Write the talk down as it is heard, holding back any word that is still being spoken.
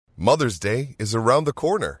Mother's Day is around the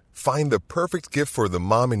corner. Find the perfect gift for the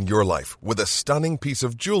mom in your life with a stunning piece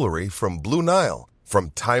of jewelry from Blue Nile.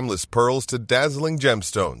 From timeless pearls to dazzling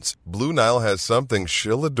gemstones, Blue Nile has something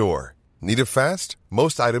she'll adore. Need it fast?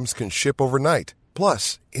 Most items can ship overnight.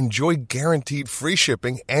 Plus, enjoy guaranteed free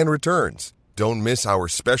shipping and returns. Don't miss our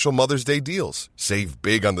special Mother's Day deals. Save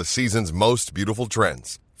big on the season's most beautiful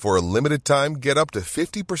trends. For a limited time, get up to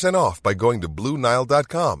 50% off by going to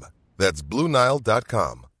BlueNile.com. That's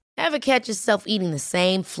BlueNile.com. Ever catch yourself eating the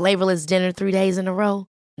same flavorless dinner 3 days in a row?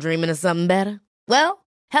 Dreaming of something better? Well,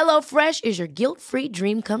 HelloFresh is your guilt-free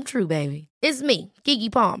dream come true, baby. It's me,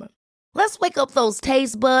 Keke Palmer. Let's wake up those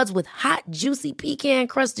taste buds with hot, juicy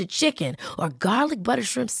pecan-crusted chicken or garlic butter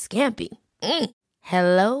shrimp scampi.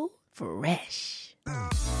 Hello Fresh.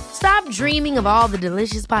 Stop dreaming of all the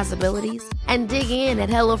delicious possibilities and dig in at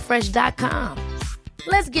HelloFresh.com.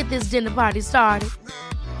 Let's get this dinner party started.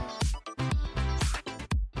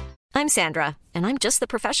 I'm Sandra, and I'm just the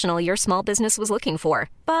professional your small business was looking for.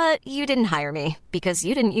 But you didn't hire me because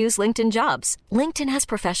you didn't use LinkedIn Jobs. LinkedIn has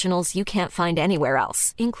professionals you can't find anywhere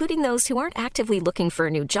else, including those who aren't actively looking for a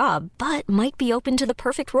new job, but might be open to the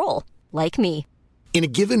perfect role, like me. In a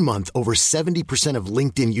given month, over 70% of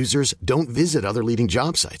LinkedIn users don't visit other leading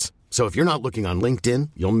job sites. So if you're not looking on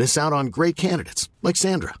LinkedIn, you'll miss out on great candidates like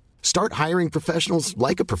Sandra. Start hiring professionals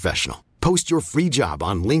like a professional. Post your free job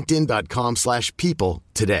on linkedin.com/people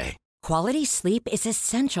today. Quality sleep is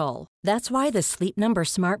essential. That's why the Sleep Number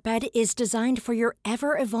Smart Bed is designed for your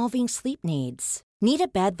ever-evolving sleep needs. Need a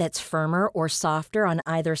bed that's firmer or softer on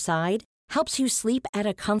either side? Helps you sleep at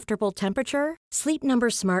a comfortable temperature? Sleep Number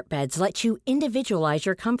Smart Beds let you individualize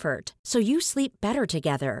your comfort, so you sleep better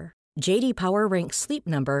together. J.D. Power ranks Sleep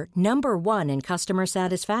Number number 1 in customer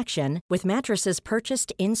satisfaction with mattresses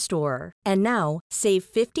purchased in-store. And now, save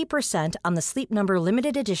 50% on the Sleep Number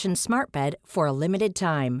Limited Edition Smart Bed for a limited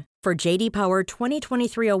time. For J.D. Power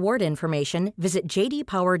 2023 award information, visit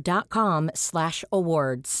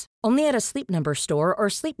jdpower.com/awards. Only at a Sleep Number store or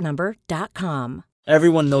sleepnumber.com.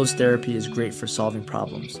 Everyone knows therapy is great for solving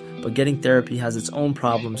problems, but getting therapy has its own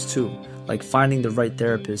problems too, like finding the right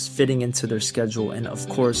therapist, fitting into their schedule, and of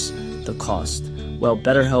course, the cost. Well,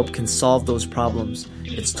 BetterHelp can solve those problems.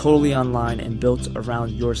 It's totally online and built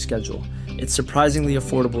around your schedule. It's surprisingly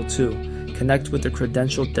affordable too. Connect with a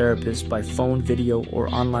credentialed therapist by phone, video,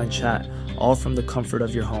 or online chat, all from the comfort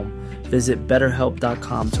of your home. Visit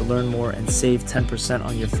BetterHelp.com to learn more and save 10%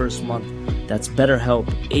 on your first month. That's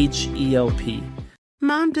BetterHelp, H-E-L-P.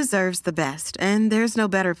 Mom deserves the best, and there's no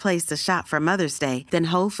better place to shop for Mother's Day than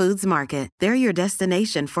Whole Foods Market. They're your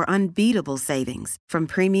destination for unbeatable savings, from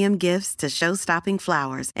premium gifts to show-stopping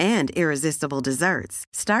flowers and irresistible desserts.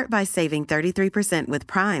 Start by saving 33% with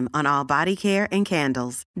Prime on all body care and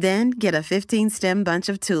candles. Then get a 15-stem bunch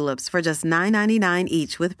of tulips for just $9.99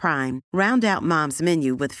 each with Prime. Round out Mom's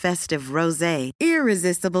menu with festive rosé,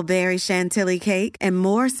 irresistible berry chantilly cake, and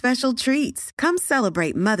more special treats. Come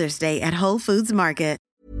celebrate Mother's Day at Whole Foods Market.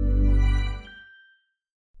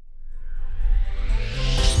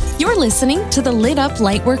 You're listening to the Lit Up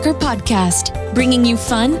Lightworker podcast, bringing you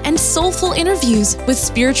fun and soulful interviews with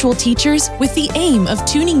spiritual teachers with the aim of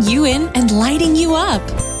tuning you in and lighting you up.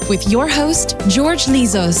 With your host, George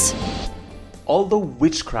Lizos. Although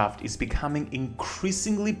witchcraft is becoming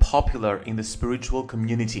increasingly popular in the spiritual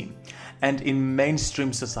community and in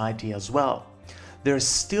mainstream society as well, there's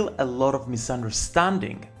still a lot of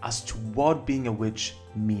misunderstanding as to what being a witch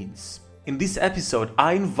means. In this episode,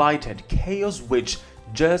 I invited Chaos Witch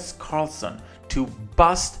Jess Carlson to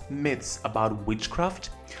bust myths about witchcraft,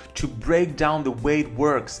 to break down the way it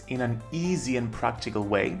works in an easy and practical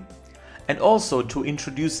way, and also to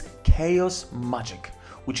introduce Chaos Magick,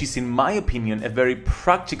 which is in my opinion a very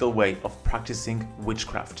practical way of practicing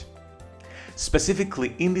witchcraft.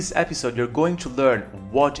 Specifically in this episode, you're going to learn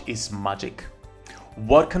what is magic,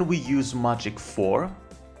 what can we use magic for,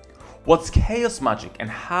 what's chaos magic and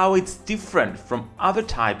how it's different from other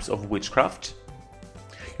types of witchcraft.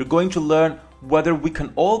 You're going to learn whether we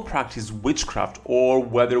can all practice witchcraft or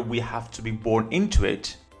whether we have to be born into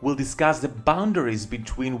it. We'll discuss the boundaries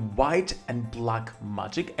between white and black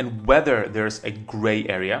magic and whether there's a gray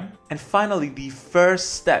area. And finally, the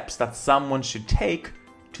first steps that someone should take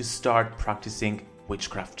to start practicing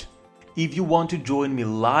witchcraft. If you want to join me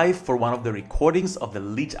live for one of the recordings of the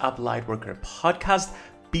Lit Up Lightworker podcast,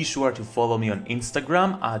 be sure to follow me on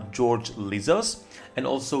Instagram at George Lizos, and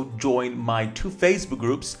also join my 2 Facebook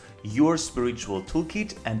groups, Your Spiritual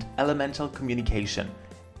Toolkit and Elemental Communication.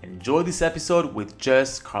 Enjoy this episode with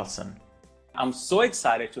Jess Carlson. I'm so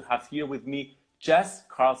excited to have here with me Jess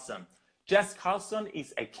Carlson. Jess Carlson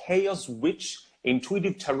is a chaos witch,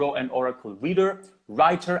 intuitive tarot and oracle reader,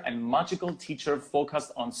 writer, and magical teacher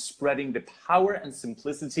focused on spreading the power and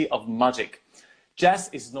simplicity of magic. Jess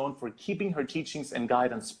is known for keeping her teachings and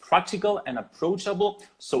guidance practical and approachable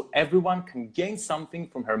so everyone can gain something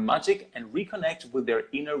from her magic and reconnect with their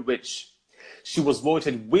inner witch. She was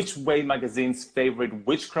voted Witch Way magazine's favorite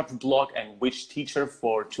witchcraft blog and witch teacher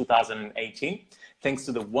for 2018, thanks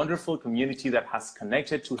to the wonderful community that has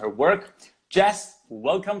connected to her work. Jess,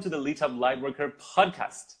 welcome to the Lit Up Lightworker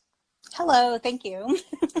podcast. Hello, thank you.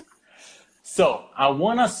 So I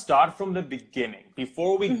want to start from the beginning.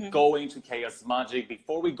 Before we go into chaos magic,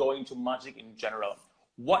 before we go into magic in general,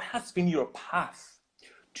 what has been your path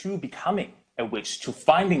to becoming a witch, to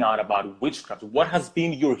finding out about witchcraft? What has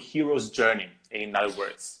been your hero's journey, in other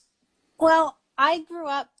words? Well, I grew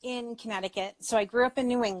up in Connecticut, so I grew up in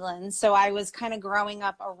New England. So I was kind of growing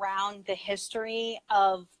up around the history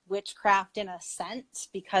of witchcraft in a sense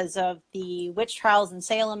because of the witch trials in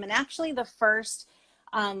Salem. And actually the first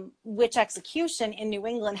witch execution in New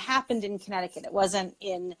England happened in Connecticut. It wasn't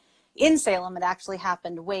in Salem. It actually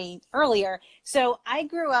happened way earlier. So I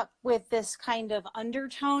grew up with this kind of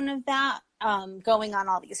undertone of that, going on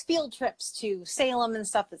all these field trips to Salem and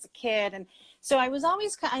stuff as a kid. And so I was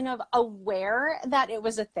always kind of aware that it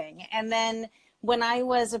was a thing. And then when I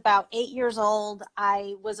was about 8 years old,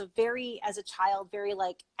 I was as a child, very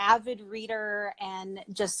like avid reader and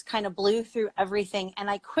just kind of blew through everything. And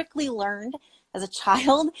I quickly learned as a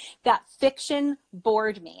child that fiction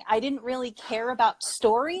bored me. I didn't really care about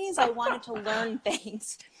stories. I wanted to learn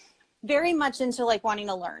things, very much into like wanting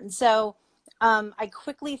to learn. So I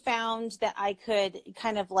quickly found that I could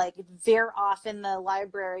kind of like veer off in the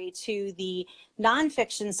library to the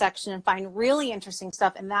nonfiction section and find really interesting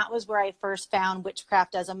stuff. And that was where I first found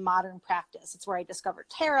witchcraft as a modern practice. It's where I discovered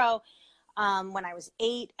tarot when I was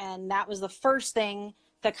 8. And that was the first thing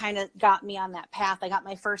that kind of got me on that path. I got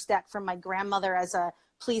my first deck from my grandmother as a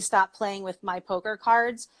please stop playing with my poker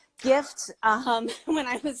cards gift when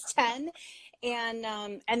I was 10. And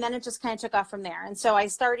then it just kind of took off from there. And so I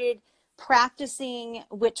started practicing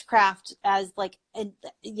witchcraft as like, in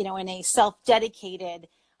a self-dedicated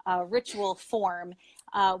ritual form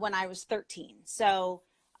when I was 13. So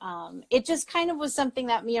it just kind of was something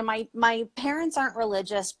that my parents aren't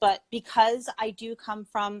religious, but because I do come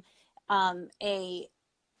from a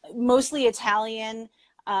mostly Italian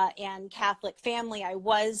and Catholic family, I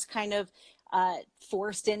was kind of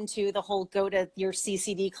forced into the whole go to your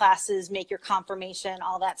CCD classes, make your confirmation,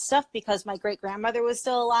 all that stuff, because my great grandmother was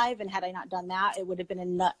still alive. And had I not done that, it would have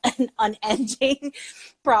been an unending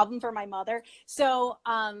problem for my mother. So,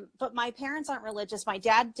 but my parents aren't religious. My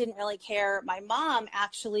dad didn't really care. My mom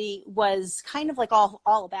actually was kind of like all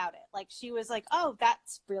about it. Like she was like, oh,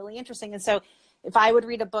 that's really interesting. And so if I would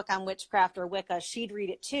read a book on witchcraft or Wicca, she'd read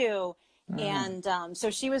it too. And so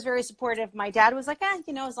she was very supportive. My dad was like,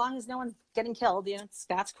 as long as no one's getting killed,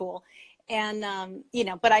 that's cool. And,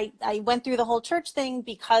 but I went through the whole church thing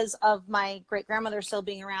because of my great grandmother still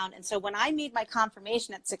being around. And so when I made my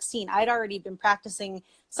confirmation at 16, I'd already been practicing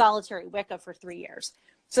solitary Wicca for 3 years.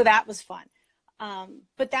 So that was fun.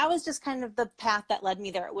 But that was just kind of the path that led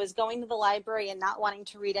me there. It was going to the library and not wanting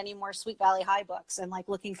to read any more Sweet Valley High books and like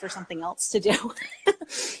looking for something else to do.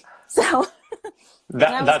 So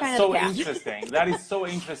that's so interesting. That is so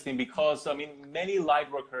interesting because many light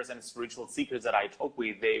workers and spiritual seekers that I talk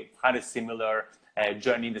with, they had a similar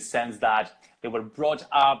journey in the sense that they were brought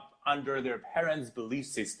up under their parents' belief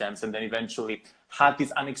systems and then eventually had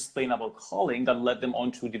this unexplainable calling that led them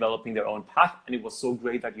on to developing their own path. And it was so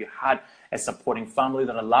great that you had a supporting family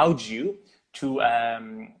that allowed you to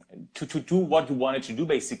do what you wanted to do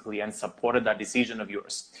basically and supported that decision of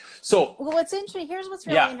yours. So what's interesting, here's what's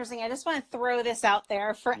really interesting. I just want to throw this out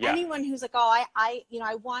there for anyone who's like, I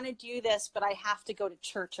want to do this, but I have to go to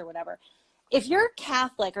church or whatever. If you're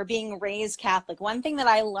Catholic or being raised Catholic, one thing that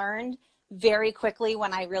I learned very quickly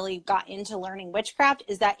when I really got into learning witchcraft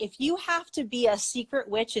is that if you have to be a secret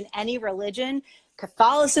witch in any religion,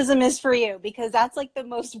 Catholicism is for you, because that's like the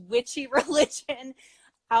most witchy religion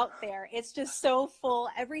out there. It's just so full,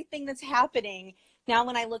 everything that's happening. Now,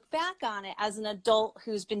 when I look back on it as an adult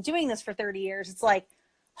who's been doing this for 30 years, it's like,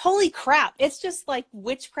 holy crap, it's just like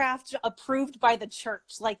witchcraft approved by the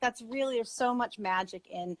church. Like that's really, there's so much magic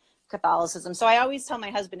in Catholicism. So I always tell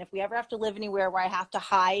my husband, if we ever have to live anywhere where I have to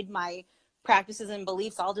hide my practices and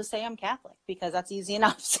beliefs, I'll just say I'm Catholic because that's easy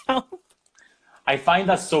enough. So I find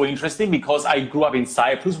that so interesting because I grew up in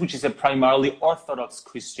Cyprus, which is a primarily Orthodox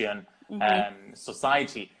Christian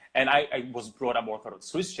society. And I was brought up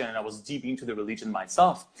Orthodox Christian, and I was deep into the religion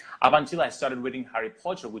myself up until I started reading Harry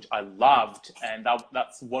Potter, which I loved. And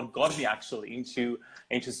that's what got me actually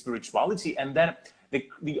into spirituality. And then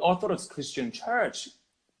the Orthodox Christian Church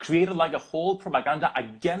created like a whole propaganda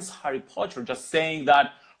against Harry Potter, just saying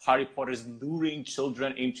that Harry Potter is luring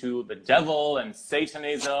children into the devil and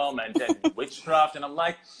Satanism and witchcraft. And I'm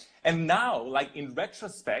like, and now, like in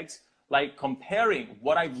retrospect, like comparing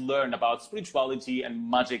what I've learned about spirituality and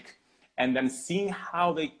magic, and then seeing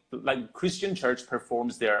how Christian church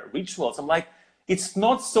performs their rituals, I'm like, it's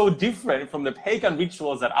not so different from the pagan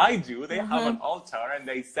rituals that I do. They have an altar and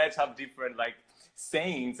they set up different like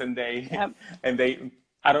saints, and they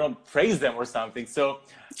I don't know, praise them or something. So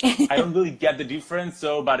I don't really get the difference.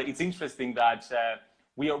 So, but it's interesting that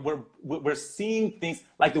we're seeing things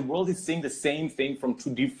like the world is seeing the same thing from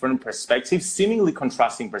two different perspectives, seemingly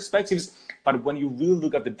contrasting perspectives. But when you really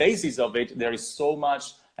look at the basis of it, there is so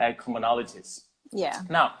much commonalities. Yeah.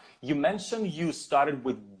 Now, you mentioned you started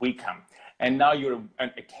with Wicca, and now you're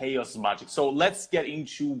a chaos magic. So let's get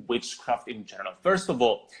into witchcraft in general. First of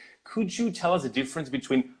all, could you tell us the difference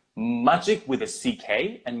between magic with a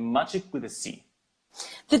CK and magic with a C?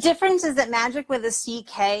 The difference is that magic with a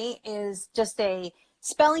CK is just a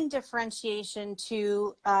spelling differentiation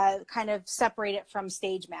to kind of separate it from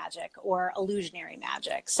stage magic or illusionary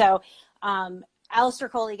magic. So Aleister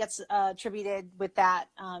Crowley gets attributed with that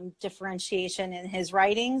differentiation in his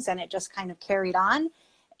writings, and it just kind of carried on.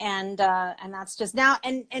 And that's just now.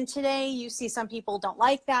 And today you see some people don't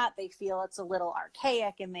like that. They feel it's a little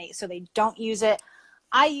archaic, and so they don't use it.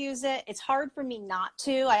 I use it. It's hard for me not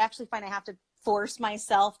to. I actually find I have to force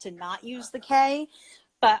myself to not use the K.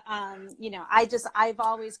 But, I've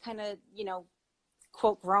always kind of,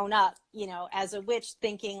 quote, grown up, as a witch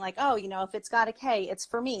thinking like, oh, if it's got a K, it's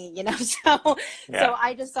for me, So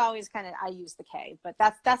I just always I use the K, but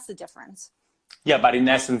that's the difference. Yeah, but in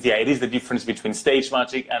essence, it is the difference between stage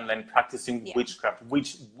magic and then practicing witchcraft.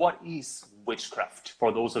 What is witchcraft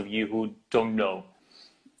for those of you who don't know?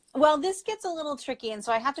 Well, this gets a little tricky, and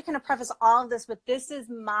so I have to kind of preface all of this with this is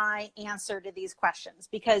my answer to these questions,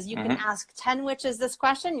 because you can ask 10 witches this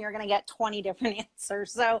question, you're going to get 20 different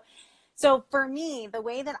answers. So for me, the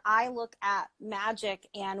way that I look at magic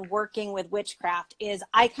and working with witchcraft is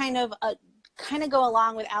I kind of go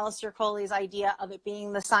along with Aleister Crowley's idea of it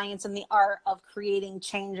being the science and the art of creating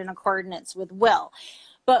change in accordance with will.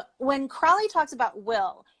 But when Crowley talks about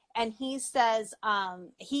will, and he says,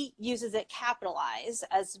 he uses it capitalized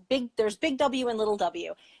as big, there's big W and little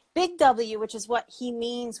w. Big W, which is what he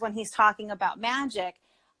means when he's talking about magic,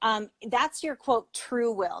 that's your, quote,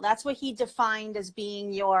 true will. That's what he defined as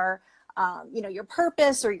being your, your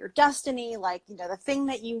purpose or your destiny, like, the thing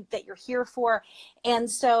that you're here for.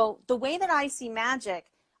 And so the way that I see magic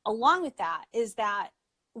along with that is that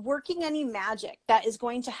working any magic that is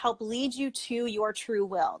going to help lead you to your true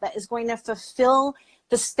will, that is going to fulfill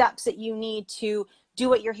the steps that you need to do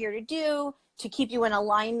what you're here to do, to keep you in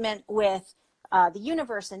alignment with the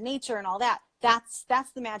universe and nature and all that. That's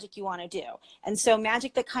the magic you want to do. And so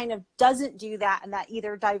magic that kind of doesn't do that, and that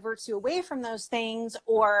either diverts you away from those things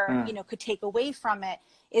or, could take away from it,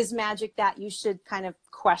 is magic that you should kind of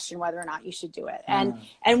question whether or not you should do it.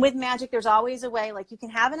 And with magic, there's always a way, like you can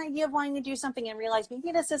have an idea of wanting to do something and realize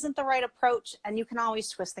maybe this isn't the right approach, and you can always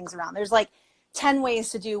twist things around. There's like 10 ways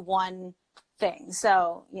to do one thing.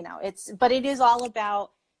 So, but it is all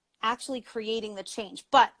about actually creating the change.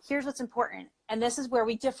 But here's what's important. And this is where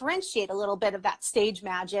we differentiate a little bit of that stage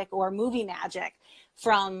magic or movie magic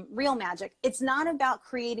from real magic. It's not about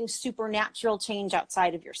creating supernatural change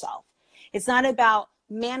outside of yourself. It's not about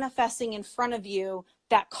manifesting in front of you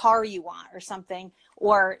that car you want or something,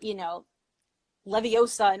 or,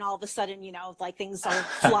 Leviosa, and all of a sudden, like things are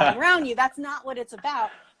flying around you. That's not what it's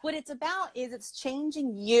about. What it's about is it's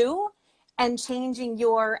changing you and changing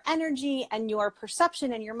your energy and your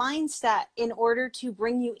perception and your mindset in order to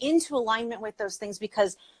bring you into alignment with those things,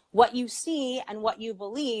 because what you see and what you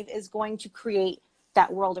believe is going to create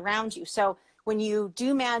that world around you. So when you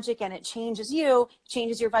do magic and it changes you,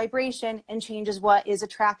 changes your vibration and changes what is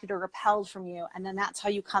attracted or repelled from you. And then that's how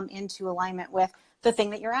you come into alignment with the thing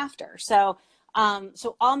that you're after. So,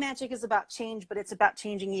 so all magic is about change, but it's about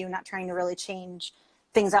changing you, not trying to really change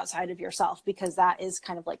things outside of yourself, because that is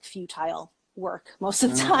kind of like futile work most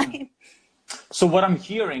of the time. So what I'm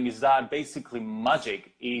hearing is that basically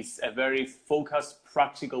magic is a very focused,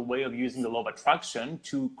 practical way of using the law of attraction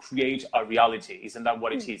to create a reality. Isn't that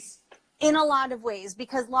what it is? In a lot of ways,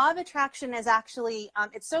 because law of attraction is actually,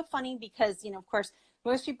 it's so funny because, of course,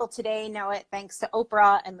 most people today know it thanks to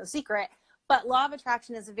Oprah and The Secret. But law of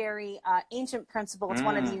attraction is a very ancient principle. It's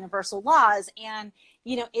one of the universal laws. And,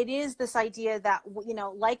 you know, it is this idea that, you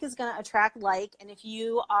know, like is going to attract like. And if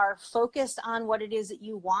you are focused on what it is that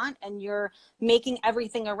you want and you're making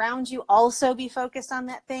everything around you also be focused on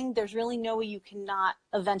that thing, there's really no way you cannot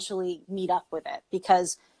eventually meet up with it,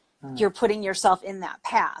 because you're putting yourself in that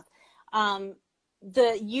path.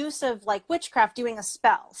 The use of like witchcraft, doing a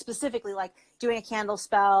spell, specifically like doing a candle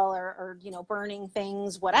spell or you know, burning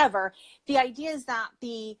things, whatever. The idea is that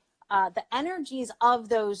the energies of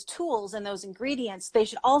those tools and those ingredients, they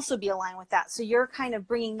should also be aligned with that. So you're kind of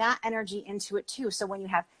bringing that energy into it too. So when you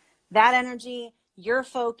have that energy, your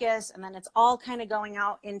focus, and then it's all kind of going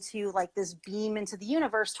out into like this beam into the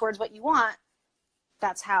universe towards what you want,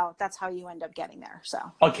 that's how you end up getting there. So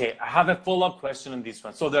okay, I have a follow-up question on this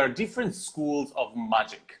one. So there are different schools of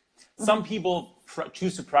magic. Some people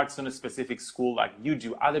choose to practice in a specific school like you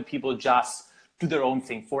do. Other people just do their own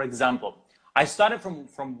thing. For example, I started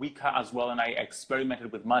from Wicca as well, and I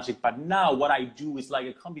experimented with magic. But now what I do is like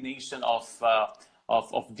a combination of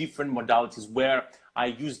different modalities where I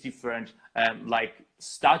use different like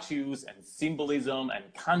statues and symbolism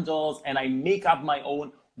and candles, and I make up my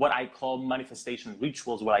own what I call manifestation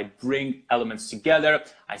rituals, where I bring elements together.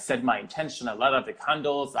 I set my intention, I light up the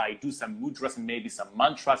candles, I do some mudras and maybe some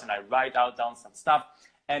mantras, and I write down some stuff.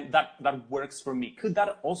 And that works for me. Could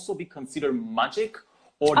that also be considered magic?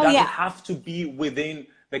 Or does it have to be within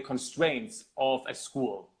the constraints of a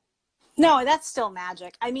school? No, that's still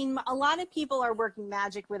magic. I mean, a lot of people are working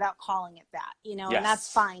magic without calling it that, you know, and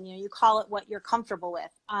that's fine. You know, you call it what you're comfortable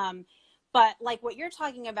with. But like what you're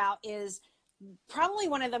talking about is probably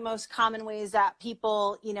one of the most common ways that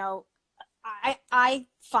people, you know, I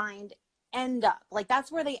find end up, like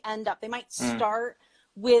that's where they end up. They might start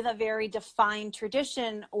with a very defined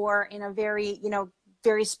tradition or in a very, you know,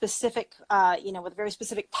 very specific, you know, with a very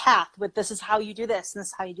specific path with this is how you do this and this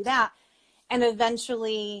is how you do that. And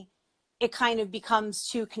eventually it kind of becomes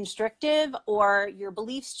too constrictive or your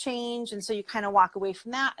beliefs change. And so you kind of walk away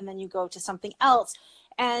from that and then you go to something else.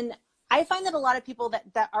 And I find that a lot of people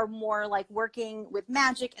that are more like working with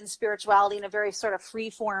magic and spirituality in a very sort of free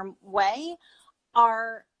form way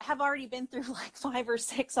have already been through like 5 or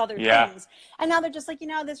 6 other things. And now they're just like, you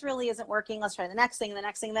know, this really isn't working. Let's try the next thing, and the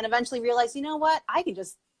next thing. And then eventually realize, you know what, I can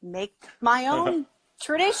just make my own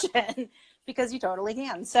tradition, because you totally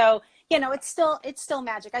can. So, you know, it's still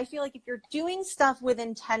magic. I feel like if you're doing stuff with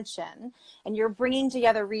intention and you're bringing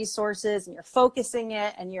together resources and you're focusing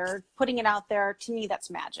it and you're putting it out there, to me, that's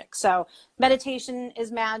magic. So meditation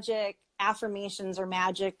is magic. Affirmations are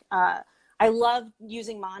magic. I love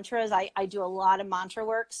using mantras. I do a lot of mantra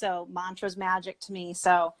work. So mantras magic to me.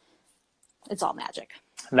 So it's all magic.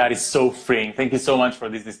 That is so freeing. Thank you so much for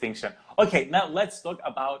this distinction. Okay, now let's talk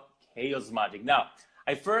about chaos magic. Now,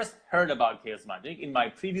 I first heard about chaos magic in my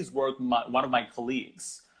previous work. One of my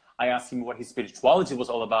colleagues, I asked him what his spirituality was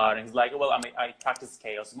all about, and he's like, well, I practice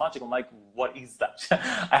chaos magic. I'm like, what is that?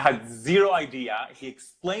 I had zero idea. He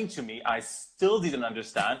explained to me. I still didn't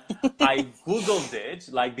understand. I Googled it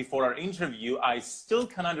like before our interview. I still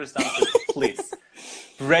can't understand. So please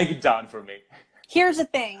break it down for me. Here's the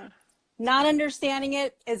thing. Not understanding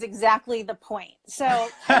it is exactly the point. So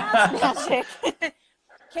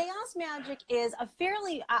chaos magic is a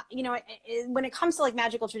fairly, you know, when it comes to like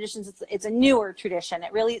magical traditions, it's a newer tradition.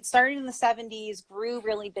 It started in the 70s, grew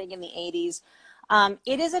really big in the 80s.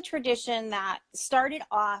 It is a tradition that started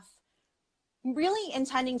off really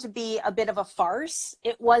intending to be a bit of a farce.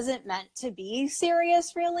 It wasn't meant to be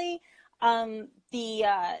serious, really.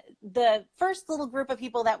 The first little group of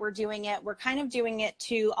people that were doing it were kind of doing it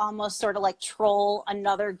to almost sort of like troll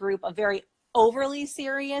another group of very overly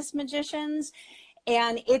serious magicians.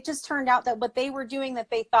 And it just turned out that what they were doing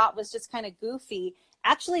that they thought was just kind of goofy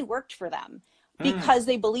actually worked for them, because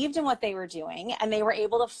they believed in what they were doing and they were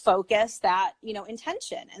able to focus that, you know,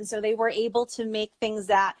 intention. And so they were able to make things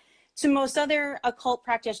that to most other occult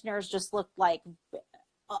practitioners just looked like,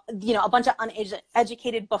 you know, a bunch of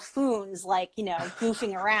uneducated buffoons, like, you know,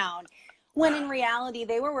 goofing around, when in reality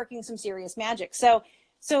they were working some serious magic. So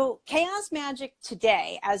chaos magic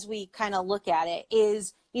today, as we kind of look at it,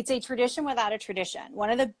 it's a tradition without a tradition. One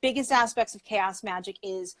of the biggest aspects of chaos magic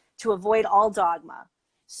is to avoid all dogma.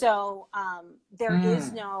 So there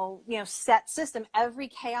is no, you know, set system. Every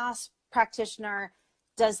chaos practitioner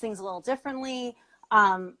does things a little differently.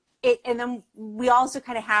 And then we also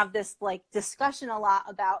kind of have this like discussion a lot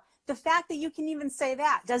about the fact that you can even say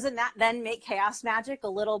that. Doesn't that then make chaos magic a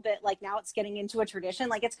little bit like now it's getting into a tradition?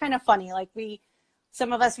 Like it's kind of funny. Like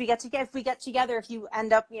some of us, if we get together, if you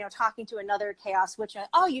end up, you know, talking to another chaos witch,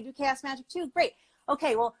 oh, you do chaos magic too? Great.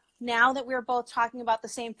 Okay, well, now that we're both talking about the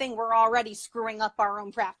same thing, we're already screwing up our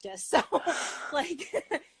own practice. So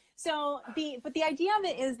but the idea of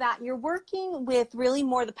it is that you're working with really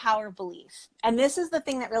more the power of belief. And this is the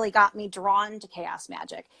thing that really got me drawn to chaos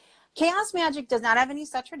magic. Chaos magic does not have any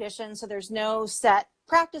set tradition, so there's no set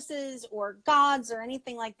practices or gods or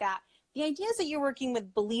anything like that. The idea is that you're working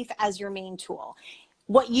with belief as your main tool.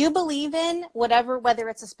 What you believe in, whether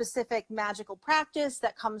it's a specific magical practice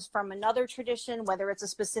that comes from another tradition, whether it's a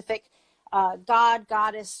specific god,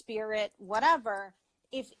 goddess, spirit, whatever,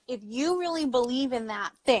 if you really believe in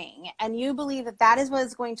that thing and you believe that that is what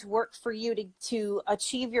is going to work for you to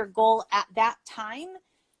achieve your goal at that time,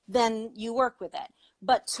 then you work with it.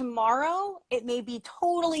 But tomorrow it may be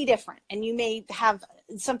totally different, and you may have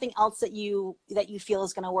something else that you feel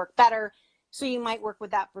is going to work better. So you might work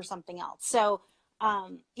with that for something else. So,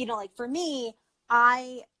 like for me,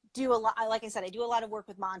 I do a lot, like I said, I do a lot of work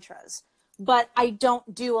with mantras, but I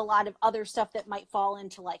don't do a lot of other stuff that might fall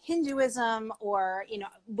into like Hinduism or,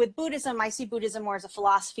 with Buddhism. I see Buddhism more as a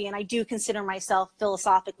philosophy, and I do consider myself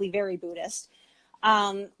philosophically very Buddhist.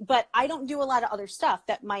 But I don't do a lot of other stuff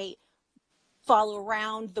that might follow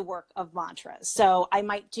around the work of mantras. So I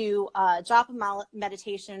might do japa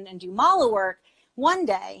meditation and do mala work one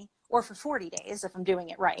day, or for 40 days if I'm doing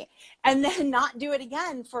it right, and then not do it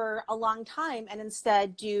again for a long time, and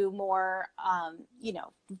instead do more,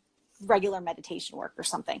 regular meditation work or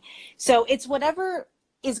something. So it's whatever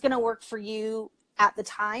is going to work for you at the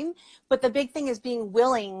time. But the big thing is being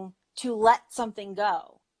willing to let something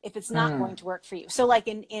go if it's not going to work for you. So like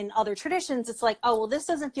in other traditions, it's like, oh, well, this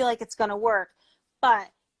doesn't feel like it's going to work, but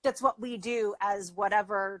that's what we do as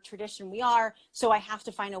whatever tradition we are. So I have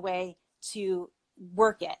to find a way to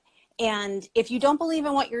work it. And if you don't believe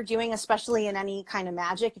in what you're doing, especially in any kind of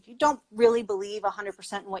magic, if you don't really believe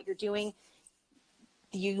 100% in what you're doing,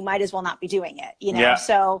 you might as well not be doing it, Yeah.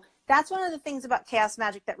 So that's one of the things about chaos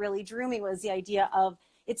magic that really drew me, was the idea of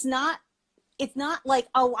it's not like,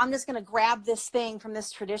 oh, I'm just going to grab this thing from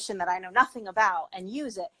this tradition that I know nothing about and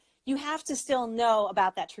use it. You have to still know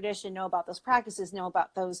about that tradition, know about those practices, know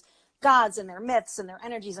about those gods and their myths and their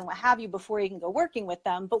energies and what have you before you can go working with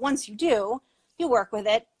them. But once you do, you work with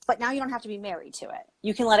it, but now you don't have to be married to it.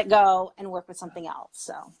 You can let it go and work with something else.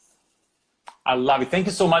 So I love it. Thank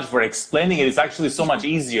you so much for explaining it. It's actually so much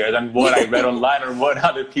easier than what I read online or what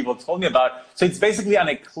other people told me about. So it's basically an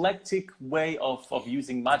eclectic way of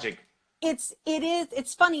using magic. It's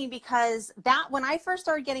funny because when I first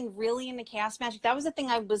started getting really into chaos magic, that was the thing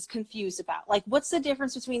I was confused about. Like, what's the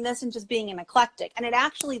difference between this and just being an eclectic? And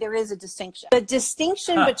there is a distinction. The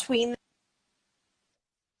distinction between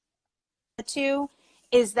the two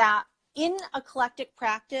is that in eclectic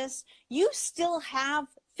practice, you still have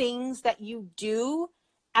things that you do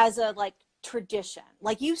as a tradition.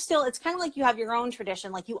 It's kind of like you have your own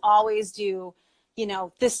tradition. Like you always do,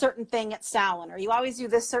 this certain thing at Samhain, or you always do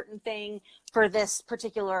this certain thing for this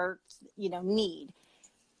particular, need.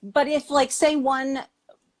 But if say one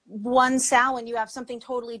Samhain, you have something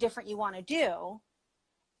totally different you want to do,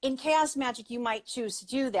 in chaos magic, you might choose to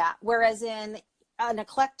do that. Whereas in an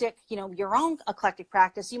eclectic, your own eclectic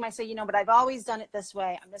practice, you might say, but I've always done it this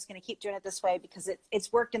way. I'm just going to keep doing it this way because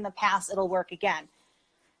it's worked in the past. It'll work again.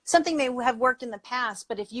 Something may have worked in the past,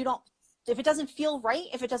 but if it doesn't feel right,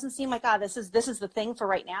 if it doesn't seem like, this is the thing for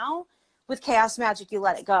right now, with chaos magic, you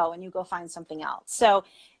let it go and you go find something else. So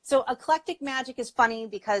eclectic magic is funny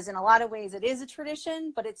because in a lot of ways it is a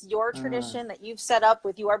tradition, but it's your tradition that you've set up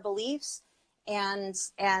with your beliefs, and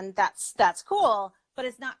that's cool, but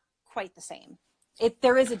it's not quite the same.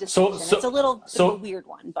 There is a distinction. It's a little weird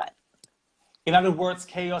one, but. In other words,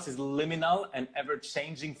 chaos is liminal and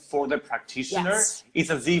ever-changing for the practitioner. Yes.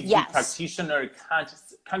 It's as if the practitioner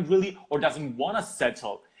can't really or doesn't want to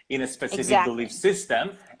settle in a specific belief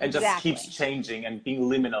system and just keeps changing and being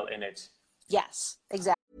liminal in it. Yes,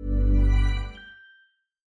 exactly.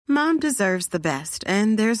 Mom deserves the best,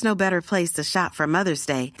 and there's no better place to shop for Mother's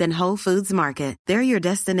Day than Whole Foods Market. They're your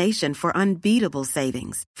destination for unbeatable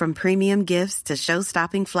savings, from premium gifts to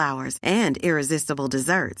show-stopping flowers and irresistible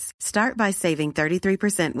desserts. Start by saving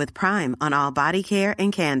 33% with Prime on all body care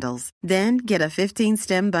and candles. Then get a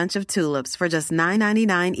 15-stem bunch of tulips for just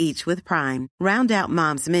 $9.99 each with Prime. Round out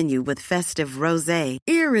Mom's menu with festive rosé,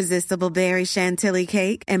 irresistible berry chantilly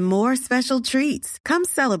cake, and more special treats. Come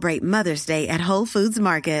celebrate Mother's Day at Whole Foods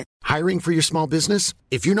Market. Hiring for your small business?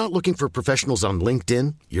 If you're not looking for professionals on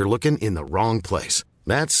LinkedIn, you're looking in the wrong place.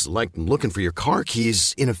 That's like looking for your car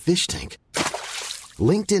keys in a fish tank.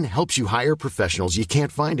 LinkedIn helps you hire professionals you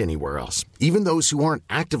can't find anywhere else, even those who aren't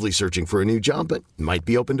actively searching for a new job but might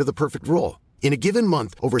be open to the perfect role. In a given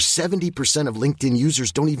month, over 70% of LinkedIn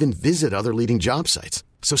users don't even visit other leading job sites.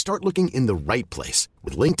 So start looking in the right place.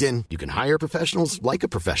 With LinkedIn, you can hire professionals like a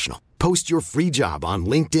professional. Post your free job on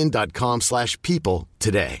linkedin.com/people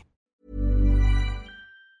today.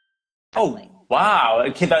 Oh, wow.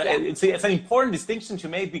 Okay, it's an important distinction to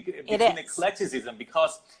make between eclecticism,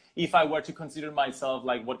 because if I were to consider myself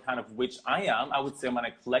like what kind of witch I am, I would say I'm an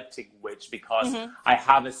eclectic witch, because I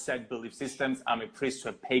have a set belief systems. I'm a priest to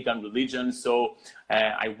a pagan religion. So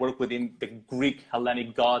I work within the Greek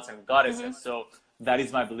Hellenic gods and goddesses. So that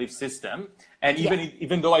is my belief system. And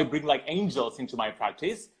even though I bring like angels into my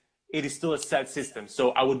practice, it is still a set system.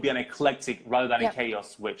 So I would be an eclectic rather than a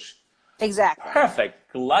chaos witch. Exactly.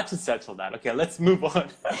 Perfect. Glad to settle that. Okay, let's move on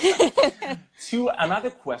to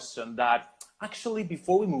another question that actually,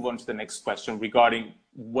 before we move on to the next question regarding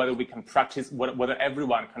whether we can practice, whether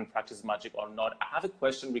everyone can practice magic or not, I have a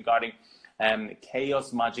question regarding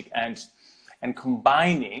chaos magic and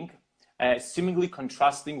combining seemingly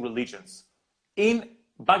contrasting religions.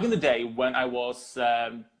 Back in the day when I was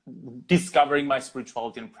discovering my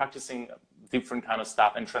spirituality and practicing different kind of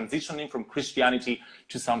stuff and transitioning from Christianity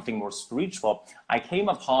to something more spiritual, I came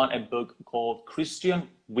upon a book called Christian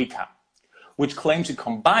Wicca, which claimed to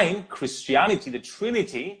combine Christianity, the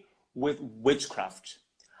Trinity, with witchcraft.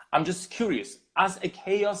 I'm just curious, as a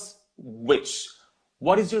chaos witch,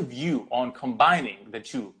 what is your view on combining the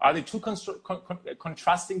two? Are the two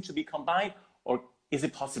contrasting to be combined, or is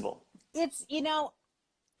it possible? It's,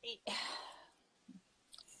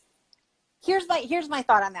 here's my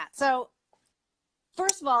thought on that. So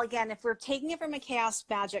first of all, again, if we're taking it from a chaos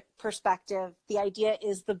magic perspective, the idea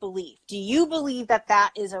is the belief. Do you believe that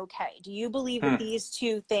that is okay? Do you believe that these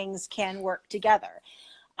two things can work together?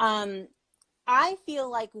 I feel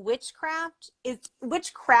like witchcraft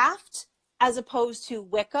as opposed to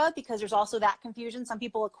Wicca, because there's also that confusion. Some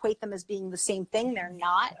people equate them as being the same thing. They're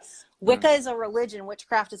not. Yes. Wicca is a religion.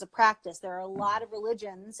 Witchcraft is a practice. There are a lot of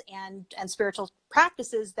religions and spiritual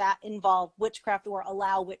practices that involve witchcraft or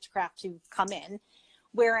allow witchcraft to come in.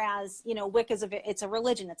 Whereas, Wicca it's a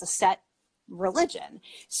religion. It's a set religion.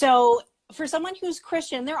 So for someone who's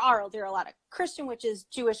Christian, there are a lot of Christian witches,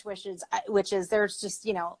 Jewish witches. There's just,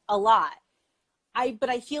 a lot. But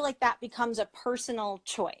I feel like that becomes a personal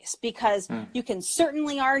choice, because you can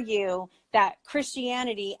certainly argue that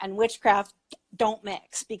Christianity and witchcraft don't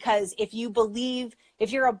mix, because if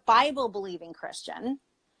you're a Bible believing Christian,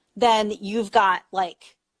 then you've got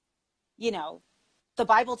the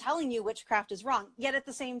Bible telling you witchcraft is wrong. Yet at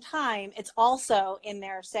the same time, it's also in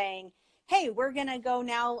there saying, hey, we're going to go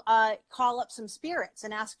now call up some spirits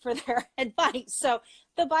and ask for their advice. So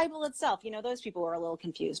the Bible itself, those people were a little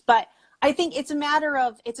confused, but I think it's a matter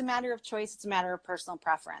of choice. It's a matter of personal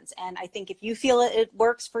preference. And I think if you feel it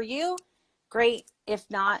works for you, great. If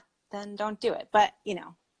not, then don't do it. But,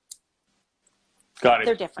 got it.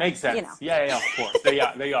 They're different. Makes sense. Yeah, of course. They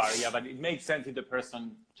are. Yeah, but it makes sense if the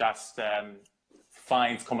person just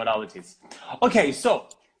finds commonalities. Okay, so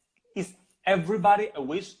is everybody a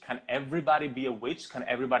witch? Can everybody be a witch? Can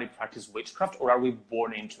everybody practice witchcraft, or are we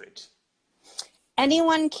born into it?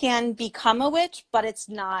 Anyone can become a witch, but it's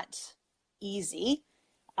not easy.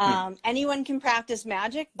 Anyone can practice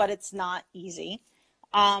magic, but it's not easy.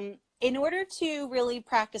 In order to really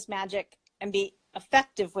practice magic and be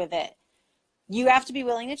effective with it, you have to be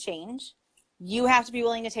willing to change. You have to be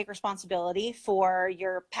willing to take responsibility for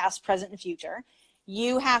your past, present, and future.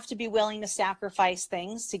 You have to be willing to sacrifice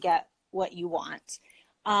things to get what you want.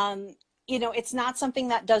 It's not something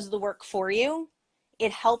that does the work for you.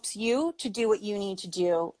 It helps you to do what you need to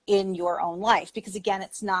do in your own life, because again,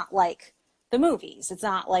 it's not like the movies. It's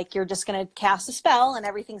not like you're just going to cast a spell and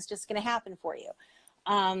everything's just going to happen for you.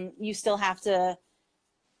 You still have to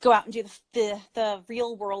go out and do the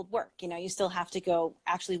real world work. You still have to go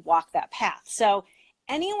actually walk that path. So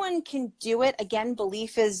anyone can do it. Again,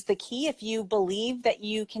 belief is the key. If you believe that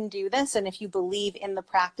you can do this, and if you believe in the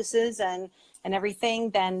practices and everything,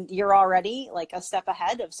 then you're already like a step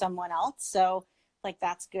ahead of someone else. So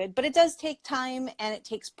that's good. But it does take time, and it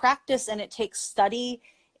takes practice, and it takes study,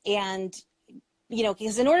 and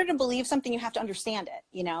because in order to believe something, you have to understand it,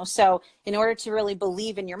 so in order to really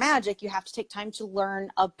believe in your magic, you have to take time to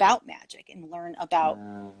learn about magic and learn about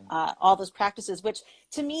all those practices, which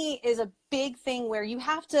to me is a big thing, where you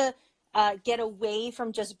have to get away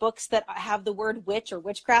from just books that have the word witch or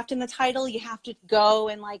witchcraft in the title. You have to go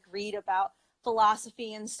and read about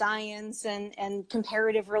philosophy and science and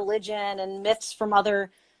comparative religion and myths from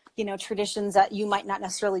other, traditions that you might not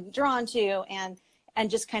necessarily be drawn to, and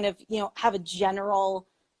just kind of, have a general,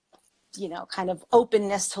 kind of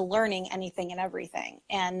openness to learning anything and everything.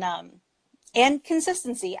 And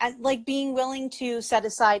consistency, and being willing to set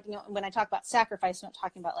aside, when I talk about sacrifice, I'm not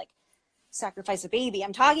talking about sacrifice a baby.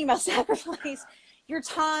 I'm talking about sacrifice your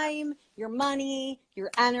time, your money, your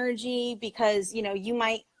energy, because, you know, you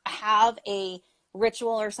might have a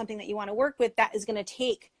ritual or something that you want to work with that is going to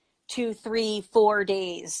take 2, 3, 4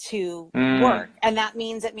 days to work. And that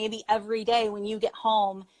means that maybe every day when you get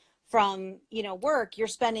home from, you know, work, you're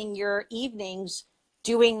spending your evenings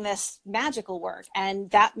doing this magical work. And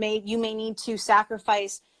that you may need to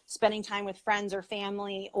sacrifice spending time with friends or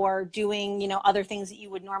family, or doing, you know, other things that you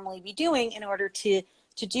would normally be doing in order to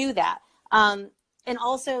do that. And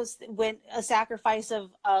also when a sacrifice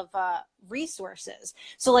of resources.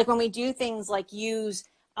 So like when we do things like use,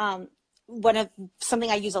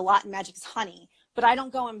 something I use a lot in Magick is honey, but I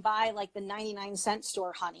don't go and buy like the 99-cent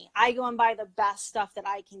store honey. I go and buy the best stuff that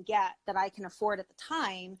I can get, that I can afford at the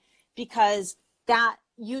time, because that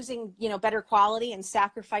using, you know, better quality and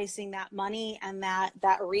sacrificing that money and that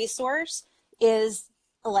resource is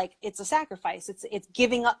like, it's a sacrifice. It's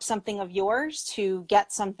giving up something of yours to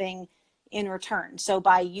get something in return. So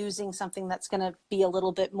by using something that's going to be a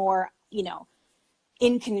little bit more, you know,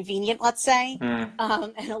 inconvenient, let's say,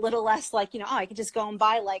 and a little less like, you know, oh, I could just go and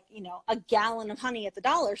buy like, you know, a gallon of honey at the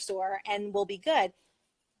dollar store and we'll be good.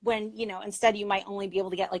 When, you know, instead you might only be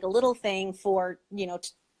able to get like a little thing for, you know,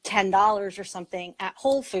 $10 or something at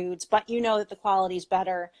Whole Foods, but you know that the quality is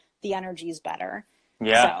better, the energy is better.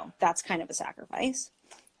 Yeah. So that's kind of a sacrifice.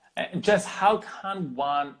 Jess, how can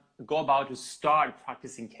one go about to start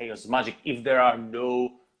practicing chaos magic if there are no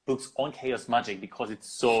books on chaos magic, because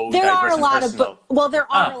it's so there diverse are a and lot personal?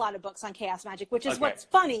 There are a lot of books on chaos magic, which is what's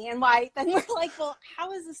funny, and why then we're like, well,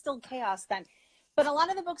 how is this still chaos then? But a lot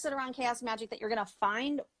of the books that are on chaos magic that you're going to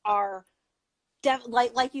find are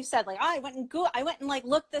like you said, like, oh, I went and like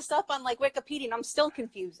looked this up on like Wikipedia and I'm still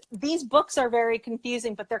confused. These books are very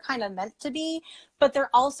confusing, but they're kind of meant to be, but they're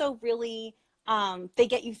also really they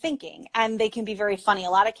get you thinking, and they can be very funny. A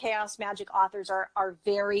lot of chaos magic authors are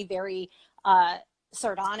very, very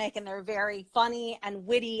sardonic, and they're very funny and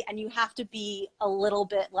witty, and you have to be a little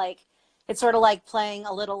bit like, it's sort of like playing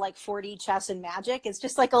a little like 4D chess in Magic. It's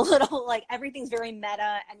just like a little like, everything's very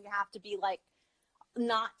meta, and you have to be like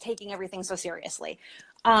not taking everything so seriously.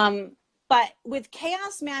 But with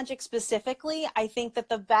chaos magic specifically, I think that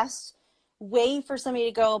the best way for somebody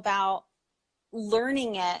to go about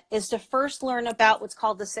learning it is to first learn about what's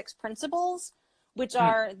called the 6 principles, which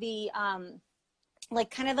are the like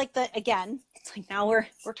kind of like the, again, it's like now we're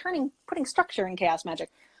putting structure in chaos magic,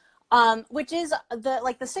 which is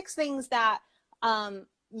the 6 things that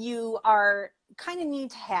you are kind of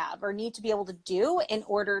need to have or need to be able to do in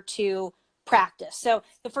order to practice. So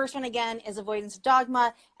the first one, again, is avoidance of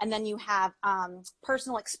dogma, and then you have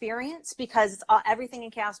personal experience, because everything in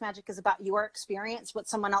chaos magic is about your experience. What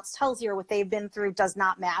someone else tells you or what they've been through does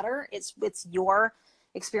not matter. It's your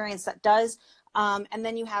experience that does. And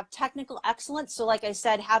then you have technical excellence. So like I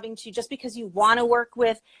said, having to, just because you want to work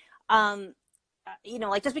with you know,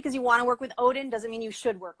 like just because you want to work with Odin doesn't mean you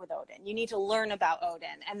should work with Odin. You need to learn about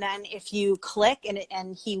Odin. And then if you click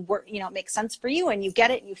and he work, you know, it makes sense for you and you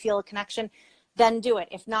get it and you feel a connection, then do it.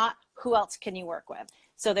 If not, who else can you work with?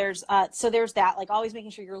 So there's that, like always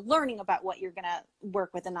making sure you're learning about what you're going to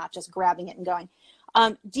work with and not just grabbing it and going.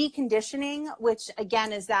 Deconditioning, which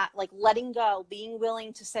again is that like letting go, being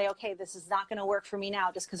willing to say, okay, this is not going to work for me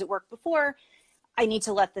now just because it worked before. I need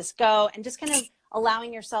to let this go, and just kind of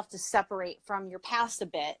allowing yourself to separate from your past a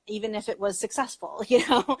bit, even if it was successful, you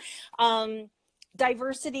know.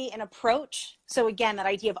 Diversity in approach. So again, that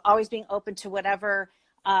idea of always being open to whatever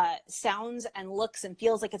sounds and looks and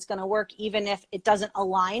feels like it's going to work, even if it doesn't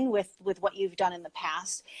align with what you've done in the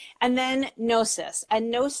past. And then gnosis.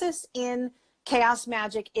 And gnosis in chaos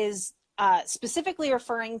magic is specifically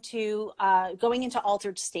referring to going into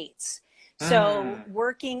altered states. So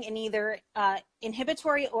working in either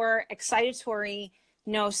inhibitory or excitatory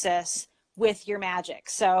gnosis with your magic.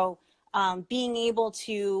 So being able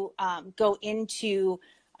to go into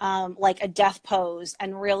like a death pose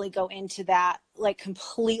and really go into that like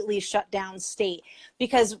completely shut down state.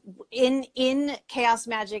 Because in chaos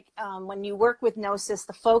magic, when you work with gnosis,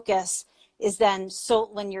 the focus is then, so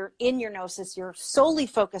when you're in your gnosis, you're solely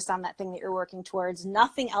focused on that thing that you're working towards.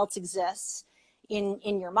 Nothing else exists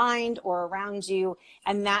in your mind or around you,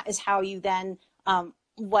 and that is how you then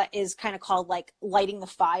what is kind of called like lighting the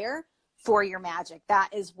fire for your magic. That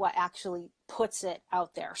is what actually puts it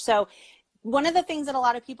out there. So one of the things that a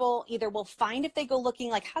lot of people either will find if they go looking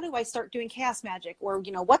like, how do I start doing chaos magic, or,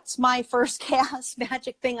 you know, what's my first chaos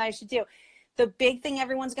magic thing I should do? The big thing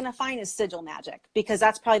everyone's going to find is sigil magic, because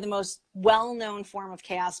that's probably the most well-known form of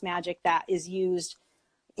chaos magic that is used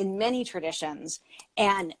in many traditions.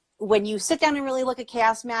 And when you sit down and really look at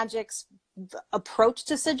chaos magic's the approach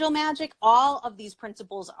to sigil magic, all of these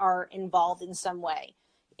principles are involved in some way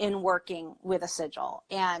in working with a sigil.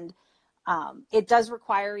 And it does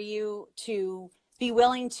require you to be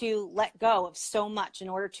willing to let go of so much in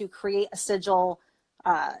order to create a sigil,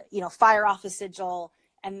 fire off a sigil,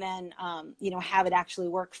 and then, have it actually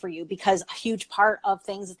work for you. Because a huge part of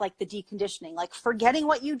things is like the deconditioning, like forgetting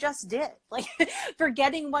what you just did, like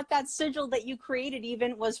forgetting what that sigil that you created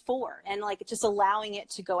even was for, and like just allowing it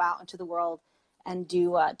to go out into the world and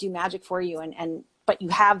do magic for you. But you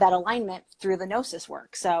have that alignment through the gnosis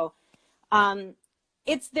work. So,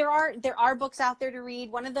 there are books out there to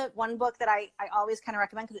read. One book that I always kind of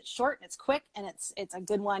recommend, because it's short and it's quick and it's a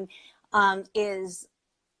good one, is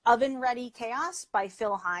Oven Ready Chaos by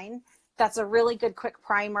Phil Hine. That's a really good quick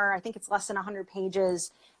primer. I think it's less than 100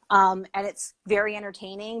 pages, and it's very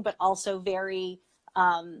entertaining, but also very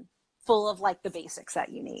full of like the basics that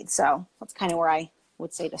you need. So that's kind of where I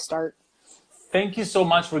would say to start. Thank you so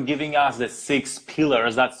much for giving us the 6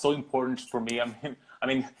 pillars. That's so important for me. I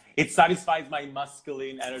mean, it satisfies my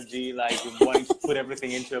masculine energy, like wanting to put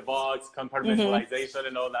everything into a box, compartmentalization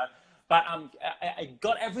and all that. But I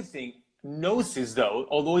got everything. Gnosis, though,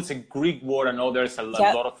 although it's a Greek word, I know there's a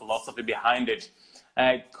lot of philosophy behind it.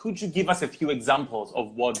 Could you give us a few examples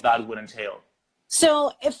of what that would entail?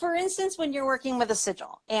 So if, for instance, when you're working with a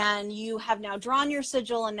sigil and you have now drawn your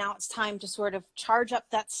sigil and now it's time to sort of charge up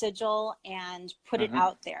that sigil and put it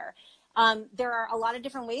out there. There are a lot of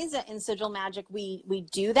different ways that in sigil magic we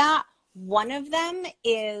do that. One of them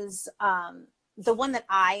is, the one that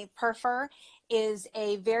I prefer, is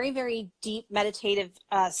a very, very deep meditative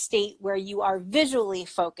state where you are visually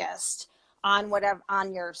focused on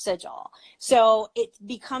your sigil. So it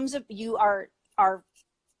becomes you are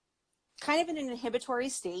kind of in an inhibitory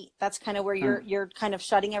state. That's kind of where you're kind of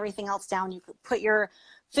shutting everything else down. You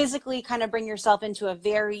physically kind of bring yourself into a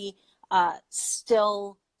very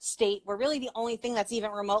still state where really the only thing that's even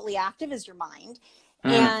remotely active is your mind.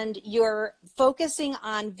 And you're focusing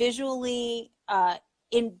on visually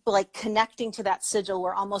in like connecting to that sigil,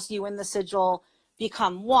 where almost you and the sigil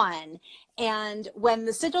become one. And when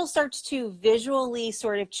the sigil starts to visually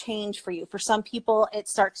sort of change for you, for some people it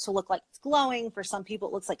starts to look like it's glowing, for some people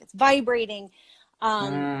it looks like it's vibrating.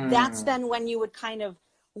 That's then when you would kind of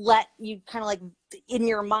like in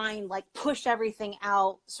your mind, like push everything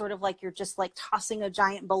out, sort of like you're just like tossing a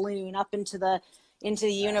giant balloon up into the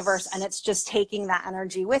universe, and it's just taking that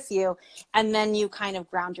energy with you. And then you kind of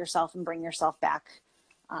ground yourself and bring yourself back.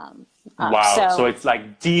 Wow. So it's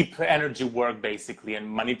like deep energy work, basically, and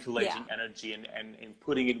manipulating energy and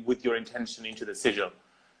putting it with your intention into the sigil.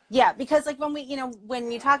 Yeah, because like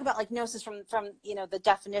when you talk about like gnosis from the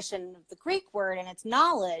definition of the Greek word and its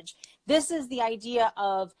knowledge, this is the idea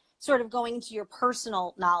of sort of going into your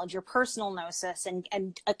personal knowledge, your personal gnosis,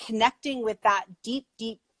 and connecting with that deep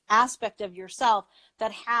aspect of yourself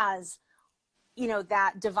that has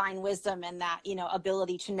that divine wisdom and that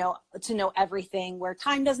ability to know everything, where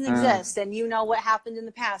time doesn't exist, and what happened in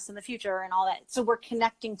the past and the future and all that. So we're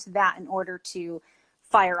connecting to that in order to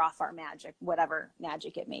fire off our magic, whatever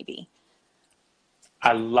magic it may be.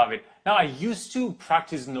 I love it. Now, I used to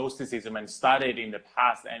practice Gnosticism and studied in the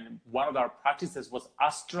past, and one of our practices was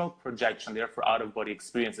astral projection, therefore out-of-body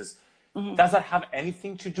experiences. Does that have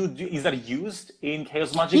anything to do? Is that used in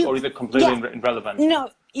chaos magic, or is it completely irrelevant? No,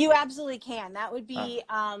 you absolutely can. That would be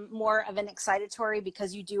more of an excitatory,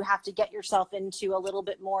 because you do have to get yourself into a little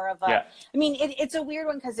bit more of a. I mean, it's a weird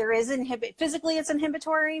one, because there is physically it's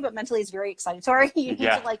inhibitory, but mentally it's very excitatory. You need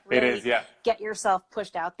to like really get yourself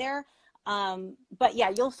pushed out there. But yeah,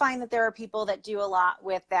 you'll find that there are people that do a lot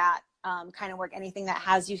with that kind of work. Anything that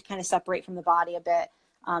has you kind of separate from the body a bit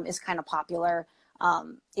is kind of popular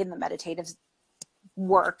in the meditative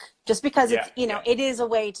work, just because it's it is a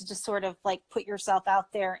way to just sort of like put yourself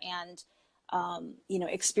out there and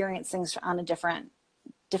experience things on a different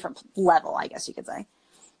level, I guess you could say.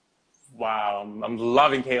 Wow, I'm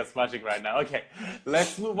loving chaos magic right now. Okay,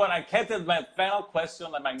 let's move on. I kept my final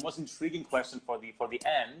question, like my most intriguing question for the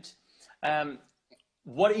end.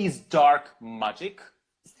 What is dark magic,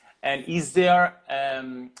 and is there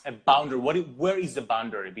a boundary? Where is the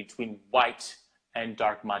boundary between white and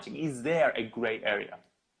dark magic? Is there a gray area?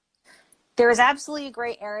 There is absolutely a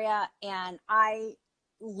gray area, and I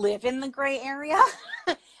live in the gray area.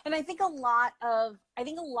 And I think a lot of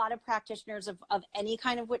practitioners of any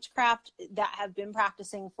kind of witchcraft that have been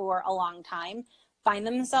practicing for a long time find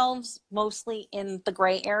themselves mostly in the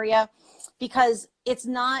gray area, because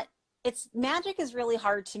magic is really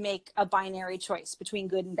hard to make a binary choice between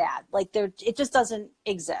good and bad. Like it just doesn't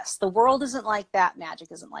exist. The world isn't like that. Magic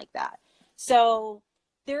isn't like that. So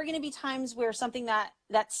there are going to be times where something that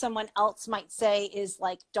someone else might say is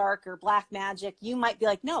like dark or black magic, you might be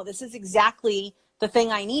like, no, this is exactly the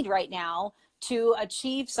thing I need right now to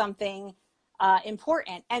achieve something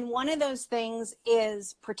important. And one of those things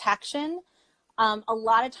is protection. A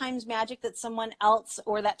lot of times magic that someone else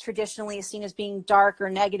or that traditionally is seen as being dark or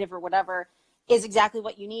negative or whatever is exactly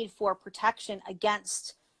what you need for protection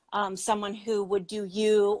against someone who would do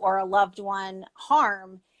you or a loved one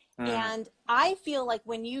harm. And I feel like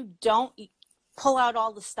when you don't pull out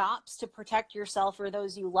all the stops to protect yourself or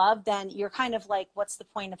those you love, then you're kind of like, what's the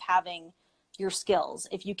point of having your skills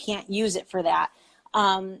if you can't use it for that?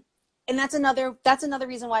 And that's another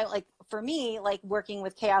reason why, like for me, like working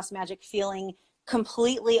with chaos magic, feeling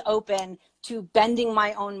completely open to bending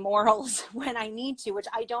my own morals when I need to, which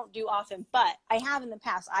I don't do often, but I have in the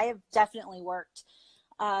past. I have definitely worked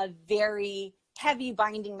very heavy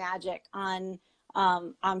binding magic on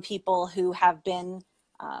people who have been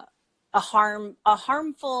a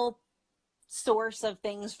harmful source of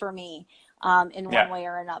things for me in one way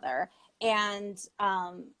or another. And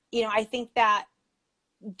I think that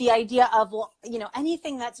the idea of, well,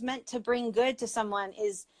 anything that's meant to bring good to someone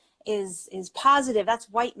is positive. That's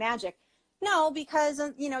white magic. No, because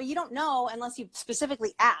you don't know unless you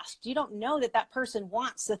specifically asked. You don't know that person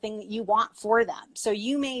wants the thing that you want for them. So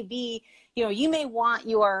you may be, you may want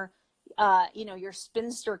your your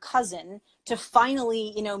spinster cousin to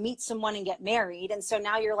finally, meet someone and get married. And so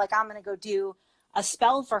now you're like, I'm going to go do a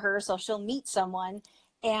spell for her so she'll meet someone.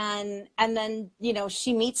 And then,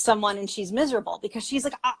 she meets someone and she's miserable because she's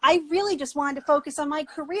like, I really just wanted to focus on my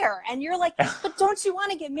career. And you're like, but don't you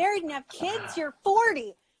want to get married and have kids? You're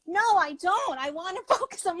 40. No, I don't. I want to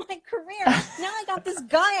focus on my career. Now I got this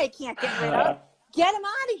guy I can't get rid of. Get him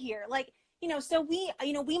out of here. Like, so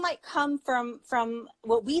we might come from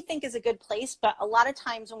what we think is a good place, but a lot of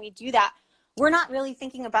times when we do that, we're not really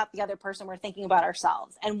thinking about the other person. We're thinking about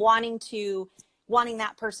ourselves and wanting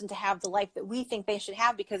that person to have the life that we think they should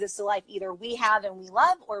have, because it's the life either we have and we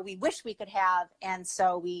love or we wish we could have. And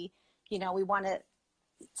so we want to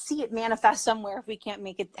see it manifest somewhere if we can't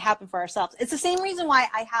make it happen for ourselves. It's the same reason why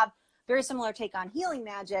I have very similar take on healing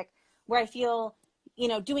magic, where I feel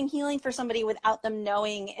doing healing for somebody without them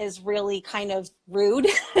knowing is really kind of rude.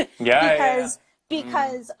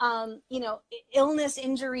 Because illness,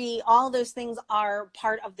 injury, all those things are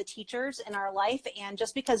part of the teachers in our life. And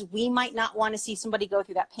just because we might not want to see somebody go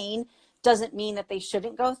through that pain doesn't mean that they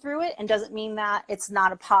shouldn't go through it, and doesn't mean that it's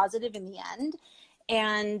not a positive in the end.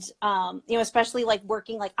 And, especially like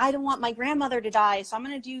working, like, I don't want my grandmother to die, so I'm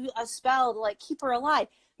going to do a spell to like keep her alive.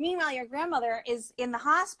 Meanwhile, your grandmother is in the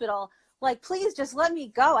hospital. Like, please just let me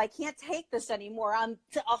go. I can't take this anymore. I'm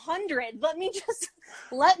 100. Let me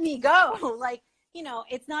go. Like,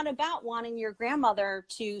 it's not about wanting your grandmother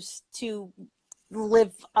to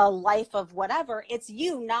live a life of whatever. It's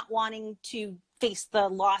you not wanting to face the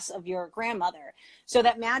loss of your grandmother. So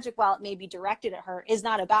that magic, while it may be directed at her, is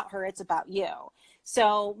not about her. It's about you.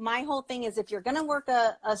 So my whole thing is, if you're going to work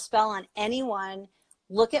a spell on anyone,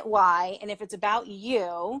 look at why. And if it's about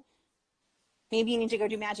you, maybe you need to go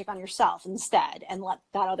do magic on yourself instead and let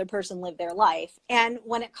that other person live their life. And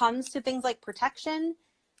when it comes to things like protection,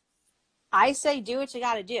 I say do what you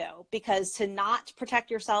got to do, because to not protect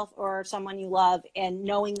yourself or someone you love and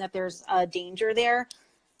knowing that there's a danger there,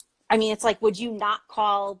 I mean, it's like, would you not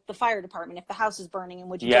call the fire department if the house is burning, and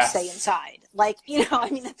would you just stay inside? Like, I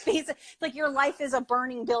mean, that's basic. Like, your life is a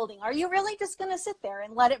burning building. Are you really just going to sit there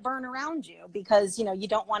and let it burn around you because, you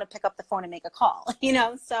don't want to pick up the phone and make a call,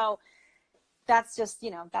 So that's just,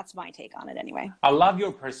 that's my take on it anyway. I love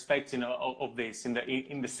your perspective of this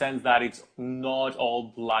in the sense that it's not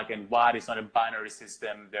all black and white. It's not a binary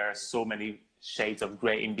system. There are so many shades of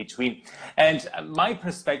gray in between. And my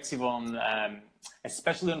perspective on,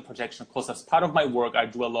 especially on protection, of course, as part of my work, I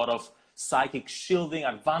do a lot of psychic shielding,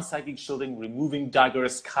 advanced psychic shielding, removing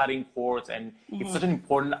daggers, cutting cords, and it's such an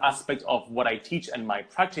important aspect of what I teach and my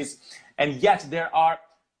practice. And yet there are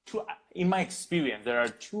in my experience, there are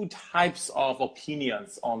two types of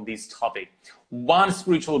opinions on this topic. One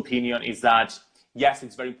spiritual opinion is that, yes,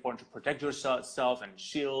 it's very important to protect yourself and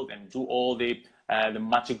shield and do all the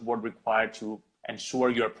magic work required to ensure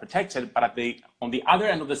you're protected. But on the other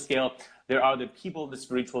end of the scale, there are the people, the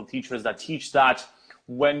spiritual teachers that teach that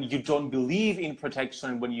when you don't believe in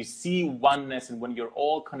protection, when you see oneness and when you're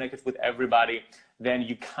all connected with everybody, then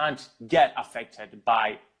you can't get affected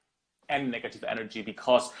by and negative energy,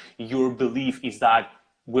 because your belief is that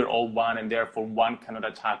we're all one and therefore one cannot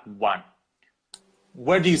attack one.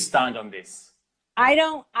 Where do you stand on this? I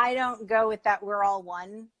don't go with that we're all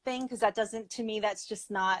one thing, because that doesn't, to me, that's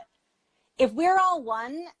just not, if we're all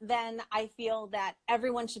one, then I feel that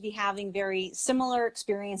everyone should be having very similar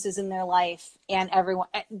experiences in their life, and everyone,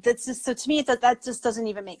 that's just, so to me, that just doesn't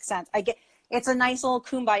even make sense. I get, it's a nice little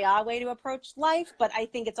kumbaya way to approach life, but I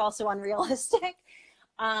think it's also unrealistic.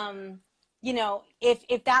 You know,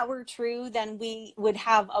 if that were true, then we would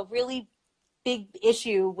have a really big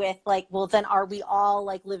issue with like, well, then are we all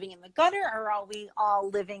like living in the gutter, or are we all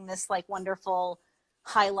living this like wonderful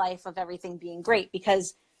high life of everything being great?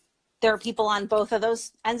 Because there are people on both of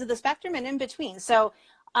those ends of the spectrum and in between. So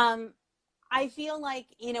I feel like,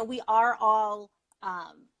 you know, we are all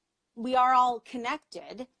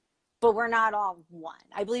connected, but we're not all one.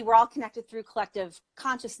 I believe we're all connected through collective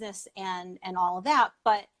consciousness and all of that,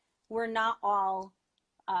 but we're not all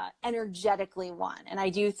energetically one. And I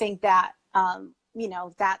do think that, you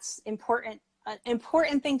know, that's important, an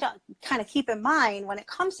important thing to kind of keep in mind when it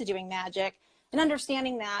comes to doing magic, and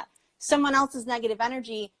understanding that someone else's negative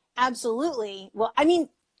energy, absolutely. Well, I mean,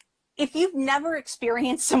 if you've never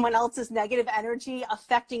experienced someone else's negative energy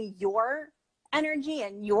affecting your energy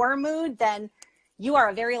and your mood, then you are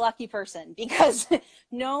a very lucky person, because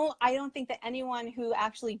no, I don't think that anyone who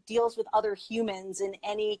actually deals with other humans in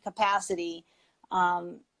any capacity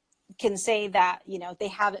can say that, you know, they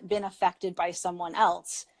haven't been affected by someone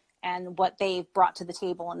else and what they've brought to the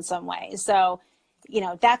table in some way. So, you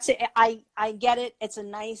know, that's it. I get it. It's a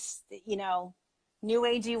nice, you know, new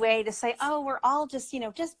agey way to say, oh, we're all just, you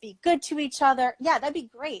know, just be good to each other. Yeah, that'd be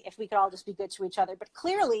great if we could all just be good to each other. But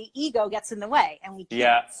clearly ego gets in the way and we can't.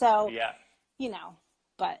 Yeah. So, yeah, you know,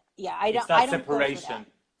 but yeah, I don't separation.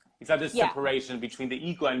 It's not this separation between the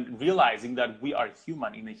ego and realizing that we are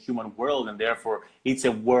human in a human world, and therefore it's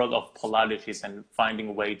a world of polarities, and finding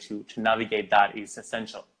a way to navigate that is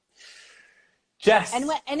essential. Jess.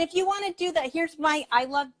 And if you want to do that, I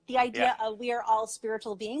love the idea of we are all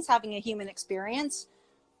spiritual beings having a human experience,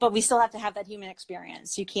 but we still have to have that human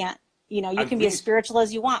experience. You can't, you know, you can be as spiritual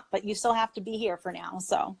as you want, but you still have to be here for now.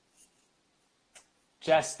 So.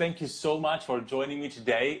 Jess, thank you so much for joining me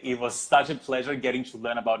today. It was such a pleasure getting to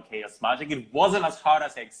learn about chaos magic. It wasn't as hard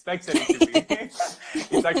as I expected it to be.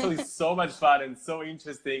 It's actually so much fun and so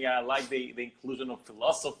interesting. I like the inclusion of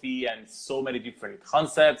philosophy and so many different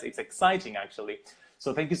concepts. It's exciting, actually.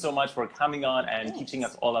 So thank you so much for coming on and teaching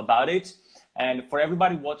us all about it. And for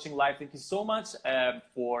everybody watching live, thank you so much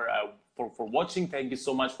for watching. Thank you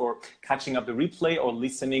so much for catching up the replay or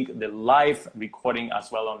listening the live recording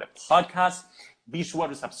as well on the podcast. Be sure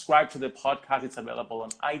to subscribe to the podcast. It's available on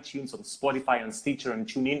iTunes, on Spotify, on Stitcher, and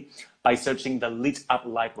tune in by searching the Lit Up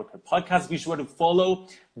Lightworker podcast. Be sure to follow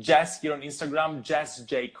Jess here on Instagram, Jess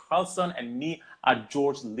J. Carlson, and me at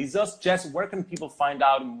George Lizos. Jess, where can people find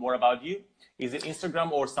out more about you? Is it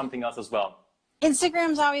Instagram or something else as well?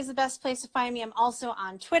 Instagram's always the best place to find me. I'm also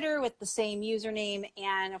on Twitter with the same username,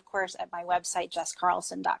 and of course at my website,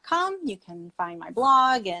 jesscarlson.com. You can find my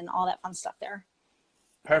blog and all that fun stuff there.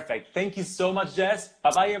 Perfect. Thank you so much, Jess.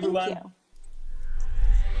 Bye-bye, everyone. Thank you.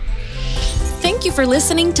 Thank you for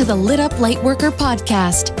listening to the Lit Up Lightworker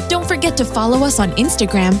podcast. Don't forget to follow us on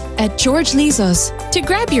Instagram at George Lizos to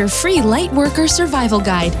grab your free Lightworker survival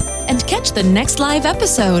guide and catch the next live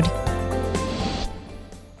episode.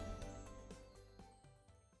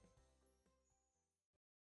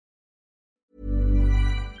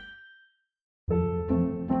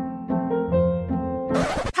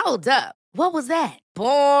 Hold up. What was that?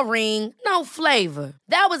 Boring. No flavor.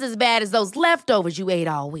 That was as bad as those leftovers you ate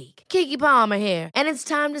all week. Keke Palmer here, and it's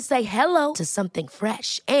time to say hello to something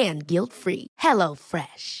fresh and guilt-free. Hello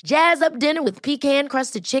Fresh. Jazz up dinner with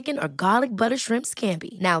pecan-crusted chicken or garlic butter shrimp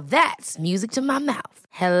scampi. Now that's music to my mouth.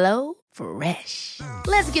 Hello Fresh.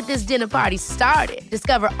 Let's get this dinner party started.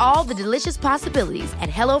 Discover all the delicious possibilities at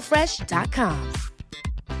hellofresh.com.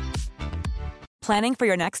 Planning for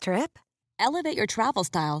your next trip? Elevate your travel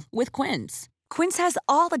style with Quince. Quince has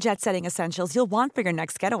all the jet-setting essentials you'll want for your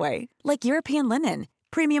next getaway, like European linen,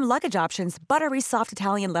 premium luggage options, buttery soft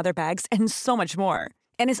Italian leather bags, and so much more.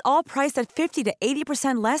 And is all priced at 50 to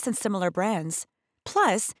 80% less than similar brands.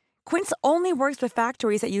 Plus, Quince only works with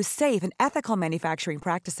factories that use safe and ethical manufacturing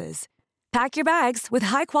practices. Pack your bags with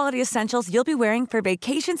high-quality essentials you'll be wearing for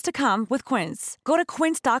vacations to come with Quince. Go to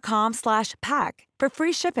quince.com/pack for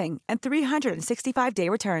free shipping and 365-day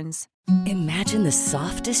returns. Imagine the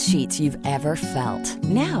softest sheets you've ever felt.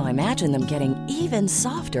 Now imagine them getting even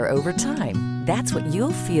softer over time. That's what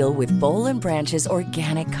you'll feel with Boll & Branch's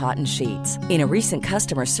organic cotton sheets. In a recent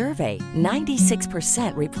customer survey,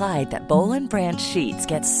 96% replied that Boll & Branch sheets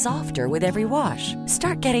get softer with every wash.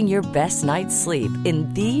 Start getting your best night's sleep in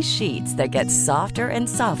these sheets that get softer and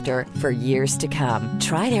softer for years to come.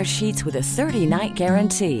 Try their sheets with a 30-night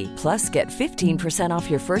guarantee. Plus, get 15% off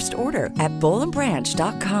your first order at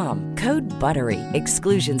bollandbranch.com. Code BUTTERY.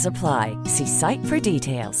 Exclusions apply. See site for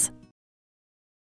details.